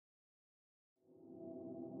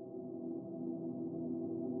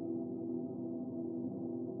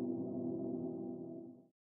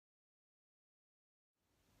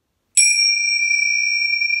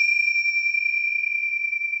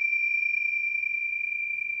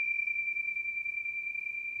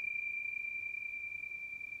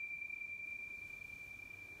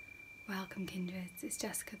Welcome kindreds, it's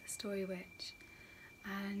Jessica the Story Witch,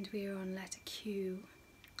 and we are on letter Q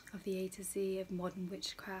of the A to Z of Modern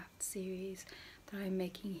Witchcraft series that I'm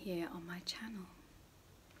making here on my channel.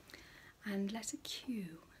 And letter Q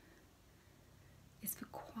is for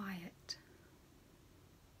quiet.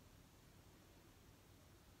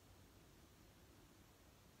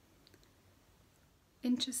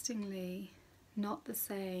 Interestingly, not the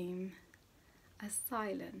same as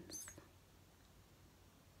silence.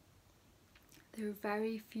 There are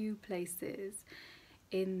very few places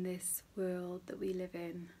in this world that we live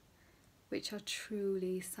in which are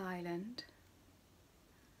truly silent.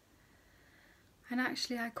 And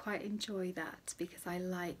actually I quite enjoy that because I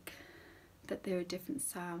like that there are different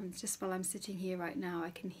sounds. Just while I'm sitting here right now,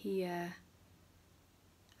 I can hear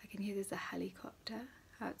there's a helicopter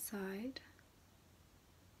outside.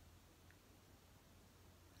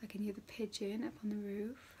 I can hear the pigeon up on the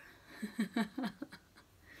roof.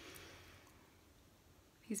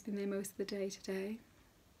 He's been there most of the day today.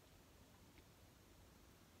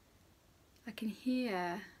 I can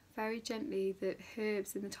hear very gently the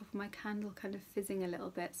herbs in the top of my candle kind of fizzing a little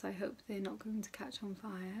bit, so I hope they're not going to catch on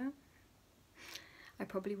fire. I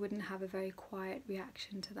probably wouldn't have a very quiet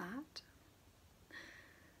reaction to that.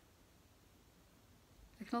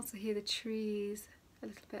 I can also hear the trees a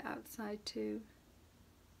little bit outside too.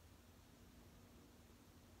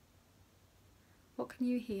 What can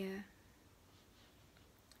you hear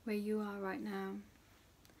where you are right now?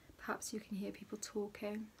 Perhaps you can hear people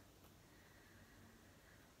talking,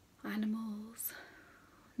 animals,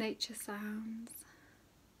 nature sounds,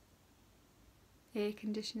 air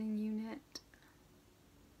conditioning unit.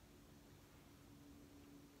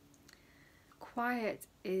 Quiet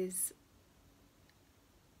is,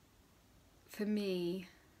 for me,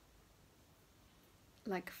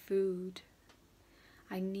 like food.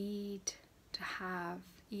 I need to have,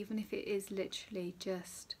 even if it is literally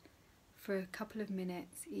just for a couple of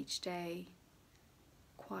minutes each day,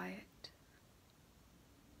 quiet.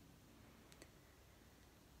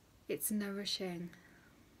 It's nourishing,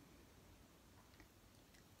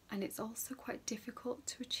 and it's also quite difficult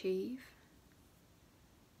to achieve.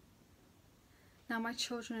 Now my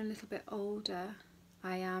children are a little bit older,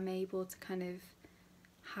 I am able to kind of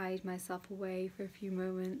hide myself away for a few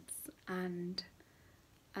moments and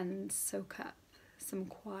soak up some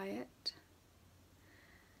quiet.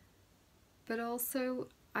 But also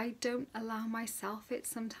I don't allow myself it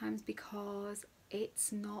sometimes because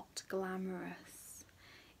it's not glamorous,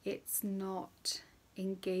 it's not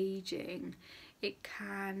engaging. It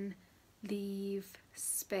can leave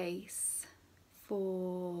space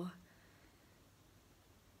for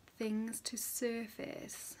things to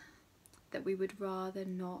surface that we would rather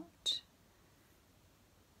not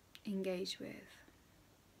engage with.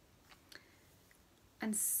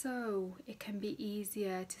 And so it can be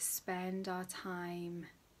easier to spend our time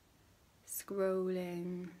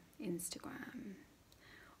scrolling Instagram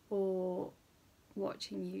or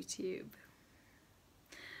watching YouTube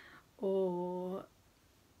or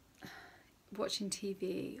watching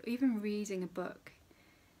TV or even reading a book.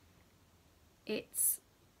 It's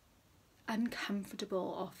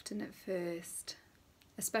uncomfortable often at first,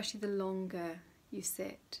 especially the longer you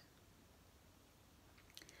sit,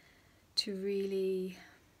 to really,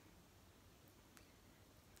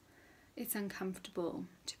 it's uncomfortable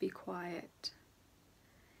to be quiet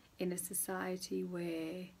in a society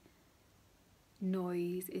where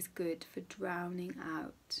noise is good for drowning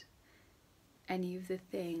out any of the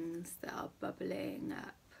things that are bubbling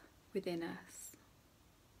up within us.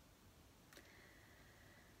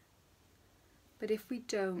 But if we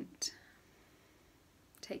don't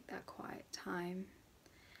take that quiet time,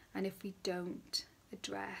 and if we don't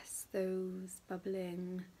address those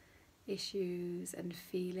bubbling issues and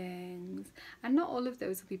feelings, and not all of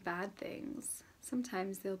those will be bad things,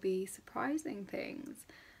 sometimes they'll be surprising things,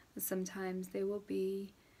 and sometimes there will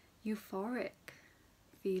be euphoric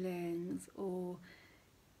feelings or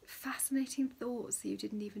fascinating thoughts that you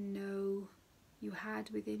didn't even know you had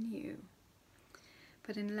within you.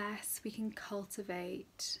 But unless we can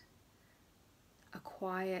cultivate a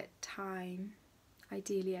quiet time,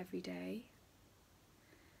 ideally every day,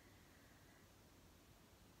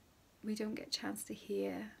 we don't get a chance to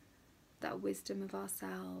hear that wisdom of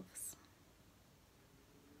ourselves.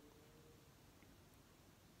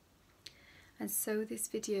 And so this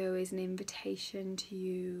video is an invitation to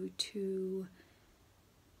you to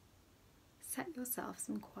set yourself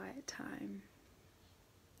some quiet time.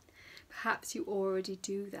 Perhaps you already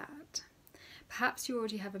do that. Perhaps you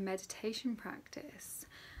already have a meditation practice,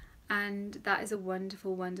 and that is a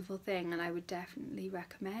wonderful, wonderful thing, and I would definitely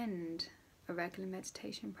recommend a regular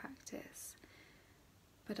meditation practice.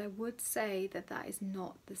 But I would say that that is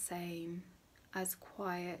not the same as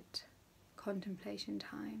quiet contemplation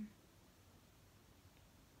time.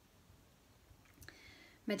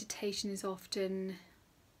 Meditation is often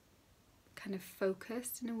kind of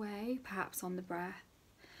focused in a way, perhaps on the breath,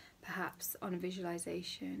 perhaps on a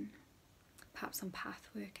visualization, perhaps on path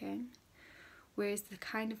working. Whereas the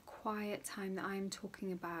kind of quiet time that I'm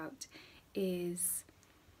talking about is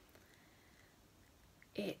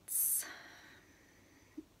it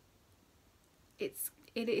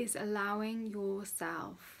is allowing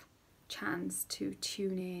yourself chance to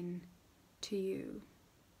tune in to you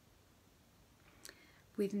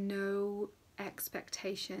with no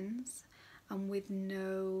expectations and with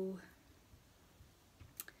no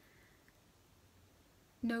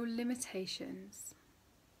limitations.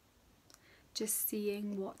 Just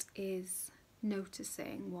seeing what is,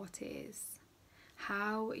 noticing what is.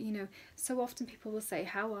 How, you know, so often people will say,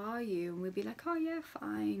 "How are you?" And we'll be like, "Oh yeah,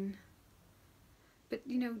 fine." But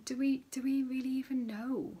you know, do we really even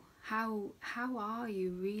know how are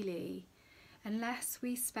you really, unless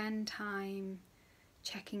we spend time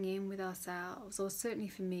checking in with ourselves? Or certainly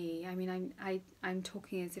for me, I mean, I'm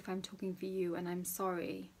talking as if I'm talking for you, and I'm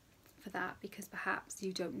sorry for that, because perhaps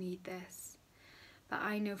you don't need this. But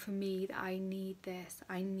I know for me that I need this.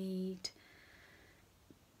 I need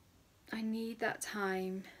that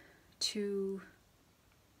time to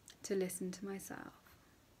listen to myself.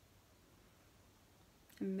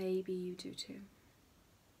 And maybe you do too.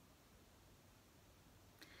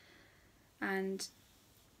 And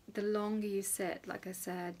the longer you sit, like I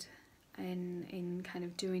said, in kind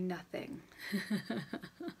of doing nothing,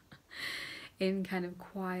 in kind of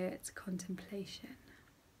quiet contemplation,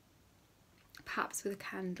 perhaps with a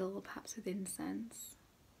candle, perhaps with incense,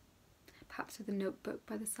 perhaps with a notebook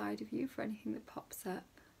by the side of you for anything that pops up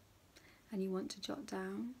and you want to jot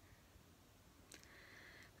down.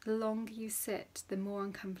 The longer you sit, the more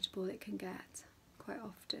uncomfortable it can get, quite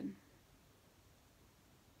often.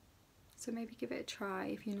 So maybe give it a try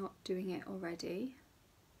if you're not doing it already,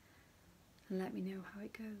 and let me know how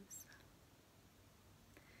it goes.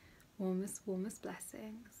 Warmest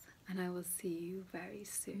blessings, and I will see you very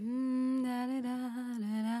soon.